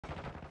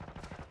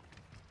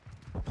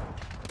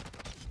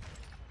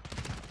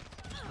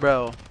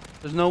Bro,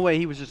 there's no way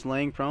he was just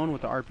laying prone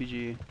with the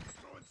RPG.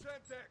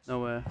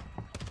 No way.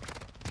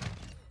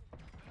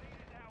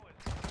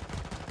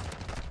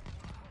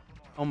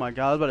 Oh my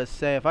god, I was about to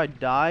say, if I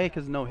die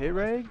because no hit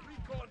reg,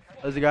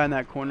 there's a guy in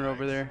that corner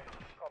over there.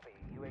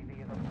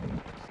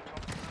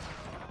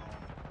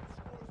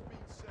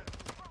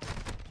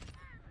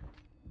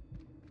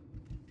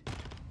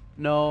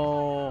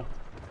 No.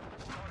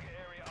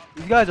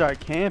 These guys are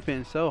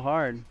camping so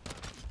hard.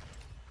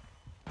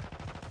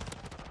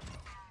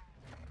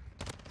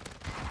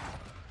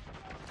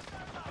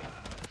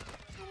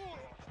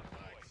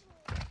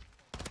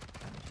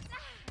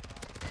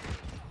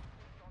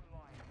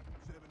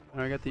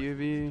 I got the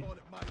UV. Is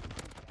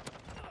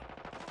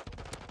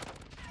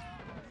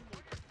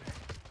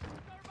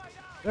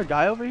there a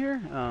guy over here?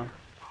 Oh.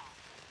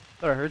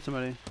 Thought I heard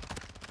somebody.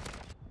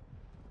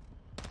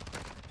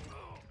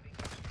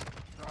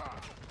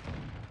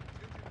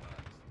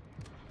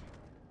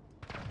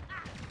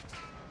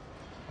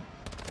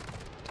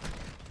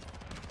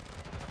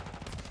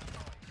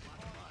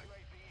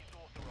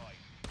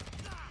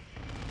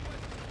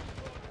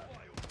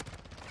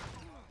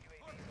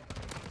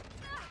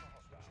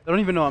 They don't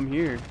even know I'm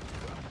here.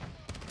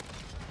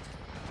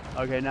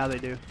 Okay, now they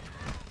do.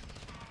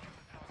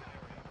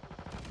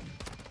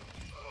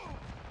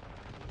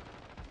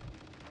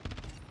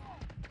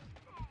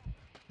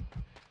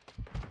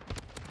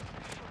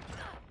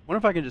 Wonder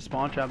if I can just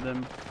spawn trap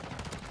them.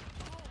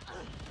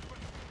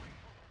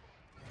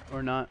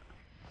 Or not.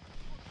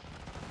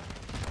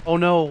 Oh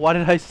no, why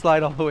did I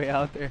slide all the way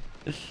out there?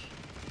 Is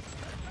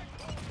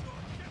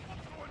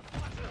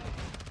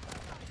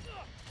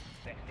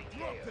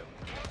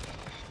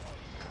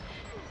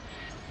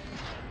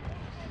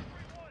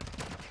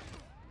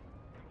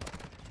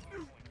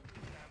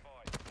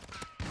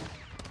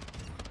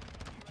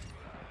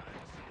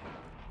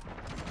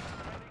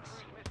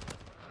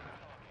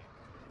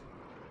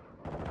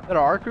that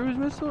our cruise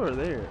missile or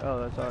there? Oh,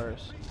 that's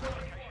ours.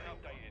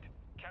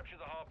 Capture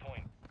the hard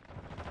point.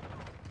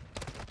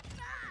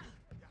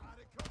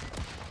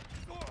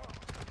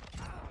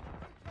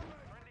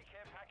 Friendly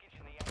care package in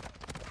the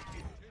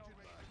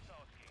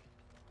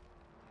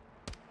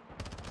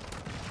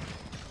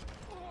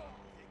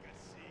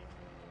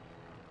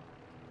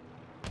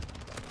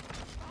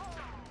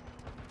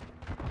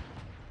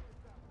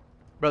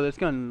Bro, this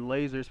gun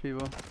lasers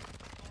people.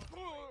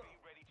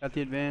 Got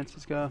the advance,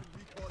 let's go.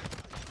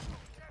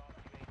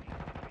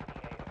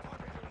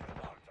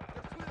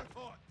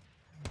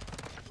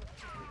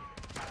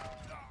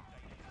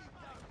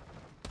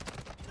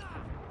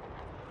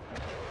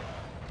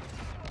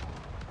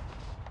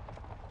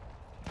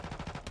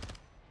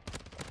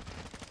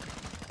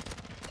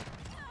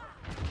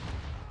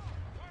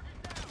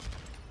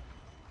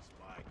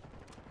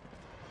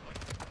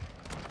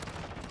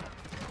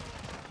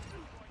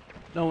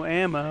 No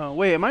ammo.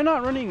 Wait, am I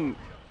not running?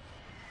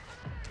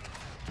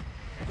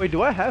 Wait,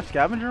 do I have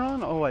scavenger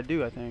on? Oh, I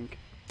do, I think.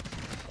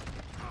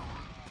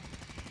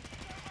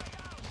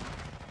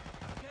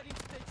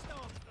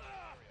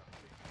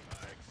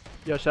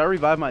 Yo, should I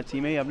revive my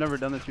teammate? I've never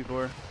done this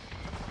before.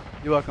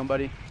 You're welcome,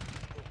 buddy.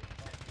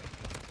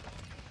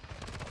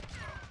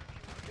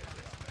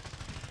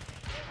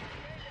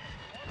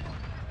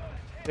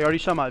 They already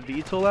shot my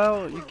VTOL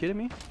out? Are you kidding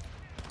me?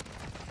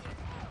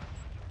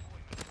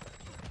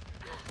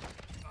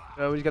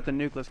 Oh, we just got the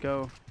nuke, let's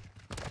go.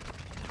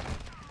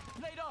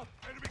 Laid up.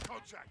 Enemy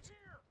contact.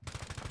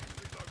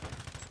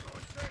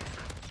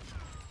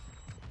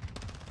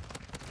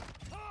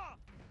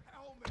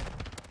 Helmet.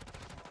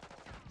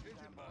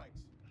 Engine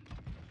bikes.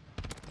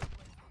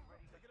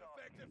 Take an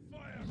effective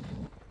fire.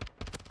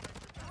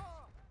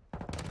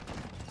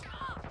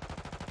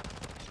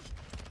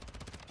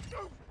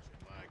 Engine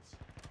bikes.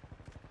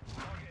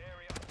 target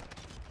area.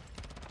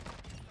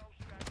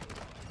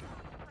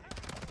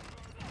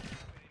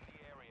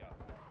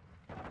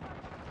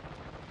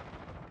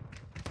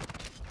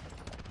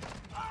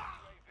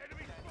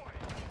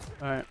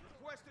 Alright.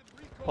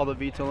 Call the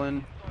VTOL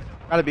in.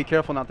 Gotta be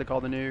careful not to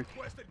call the nuke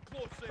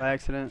by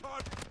accident.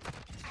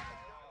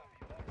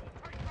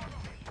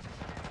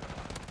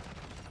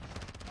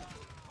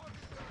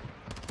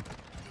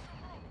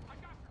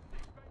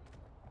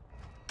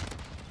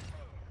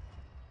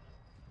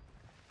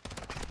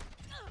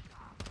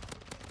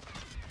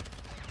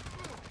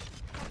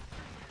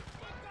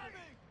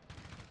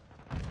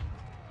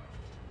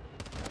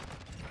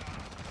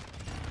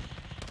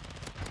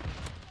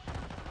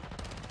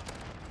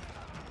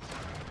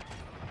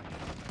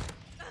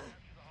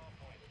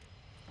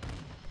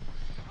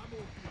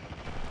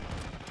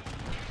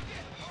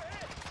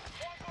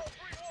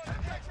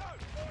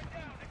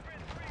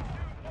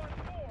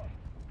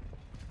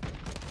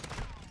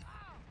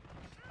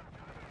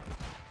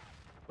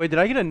 Wait, did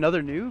I get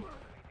another nuke?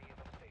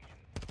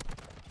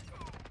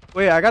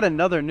 Wait, I got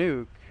another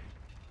nuke.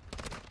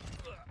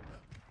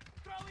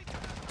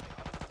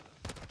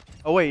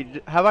 Oh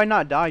wait, have I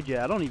not died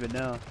yet? I don't even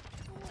know.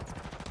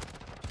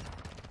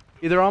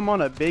 Either I'm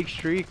on a big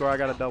streak or I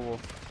got a double.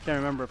 Can't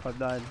remember if I've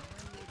died.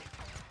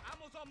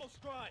 Ammo's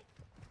almost dry.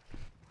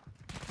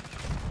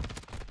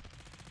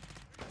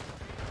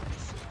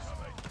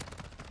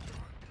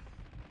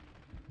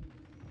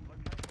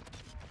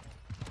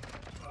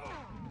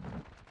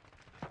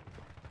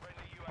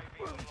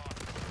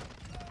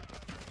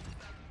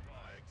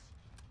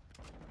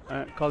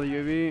 Alright, call the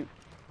UAV.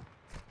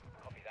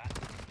 Copy that.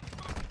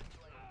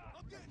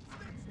 I'm getting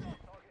stitched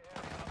up.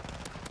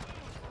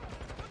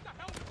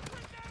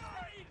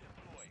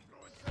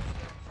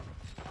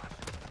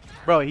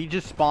 Bro, he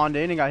just spawned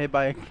in and got hit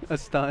by a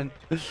stun.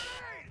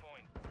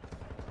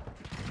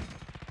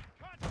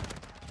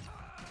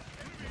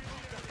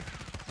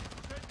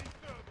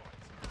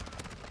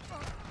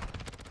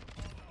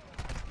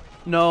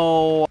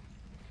 No.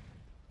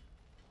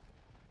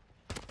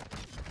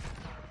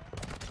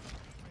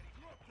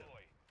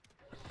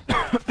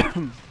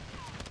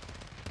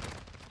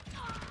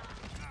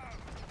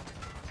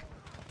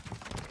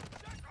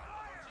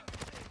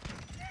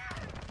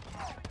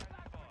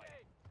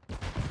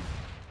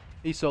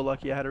 He's so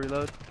lucky I had to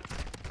reload.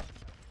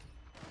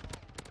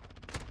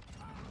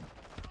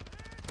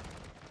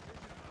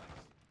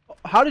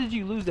 How did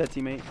you lose that,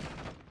 teammate?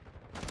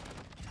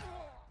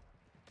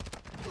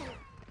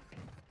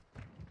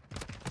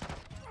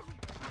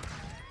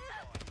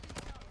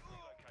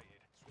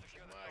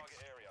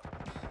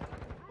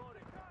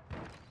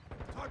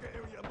 Target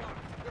area marked.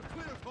 You're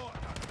clear hot.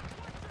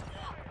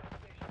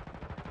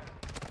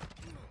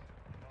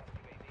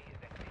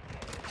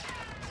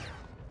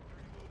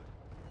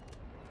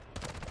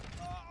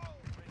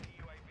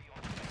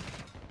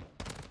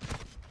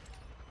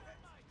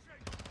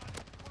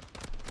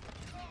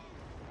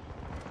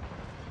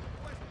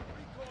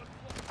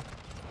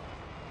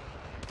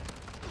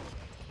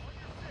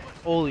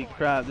 Holy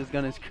crap, this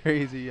gun is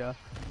crazy, yeah.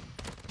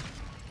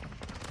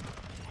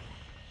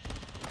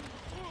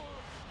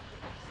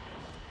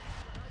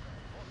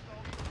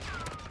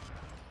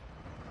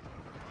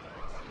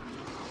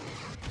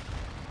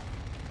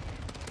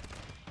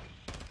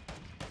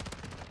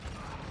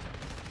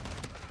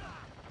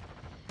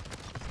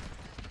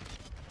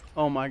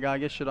 Oh my god,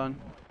 get shit on.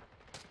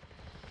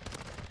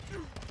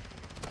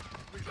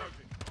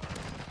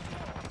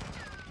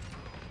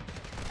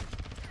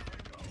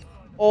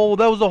 Oh,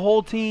 that was the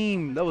whole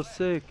team. That was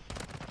sick.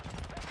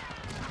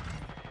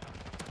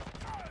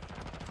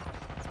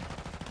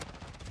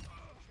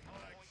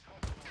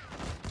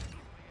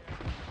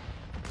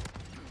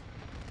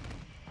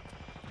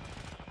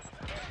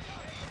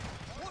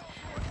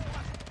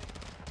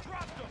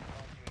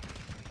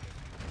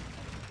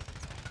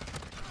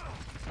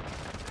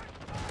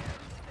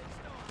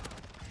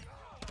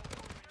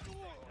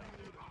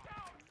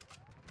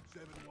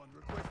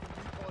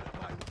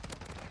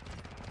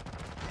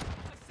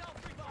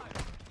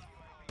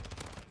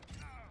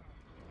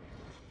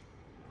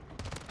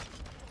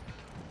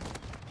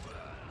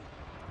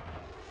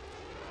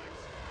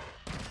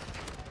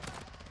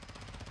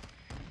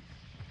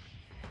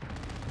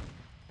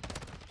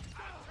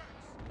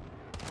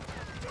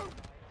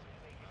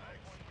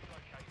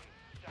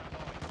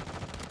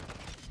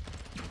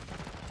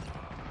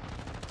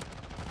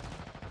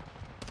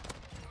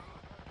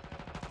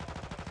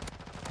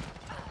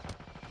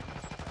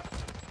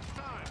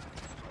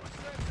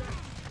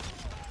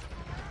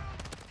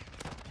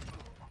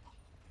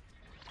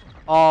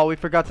 Oh, we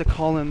forgot to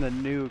call him the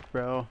nuke,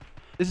 bro.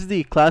 This is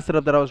the class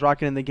setup that I was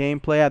rocking in the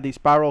gameplay. I had the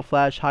spiral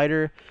flash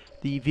hider,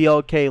 the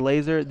VLK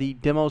laser, the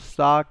demo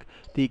stock,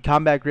 the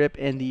combat grip,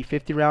 and the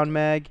 50 round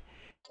mag.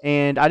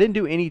 And I didn't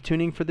do any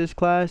tuning for this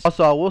class.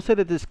 Also, I will say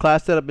that this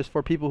class setup is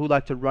for people who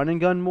like to run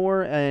and gun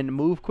more and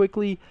move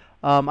quickly.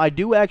 I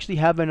do actually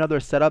have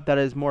another setup that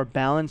is more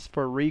balanced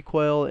for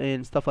recoil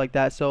and stuff like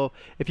that. So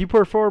if you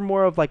prefer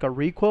more of like a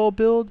recoil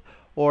build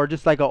or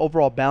just like an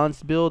overall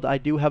balanced build, I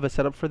do have a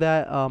setup for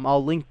that.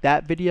 I'll link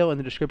that video in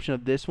the description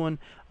of this one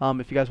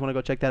if you guys want to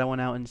go check that one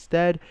out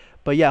instead.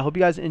 But yeah, I hope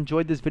you guys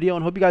enjoyed this video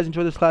and hope you guys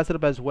enjoyed this class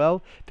setup as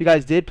well. If you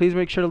guys did, please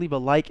make sure to leave a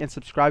like and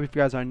subscribe if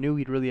you guys are new.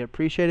 We'd really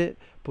appreciate it.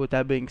 But with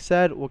that being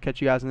said, we'll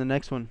catch you guys in the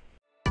next one.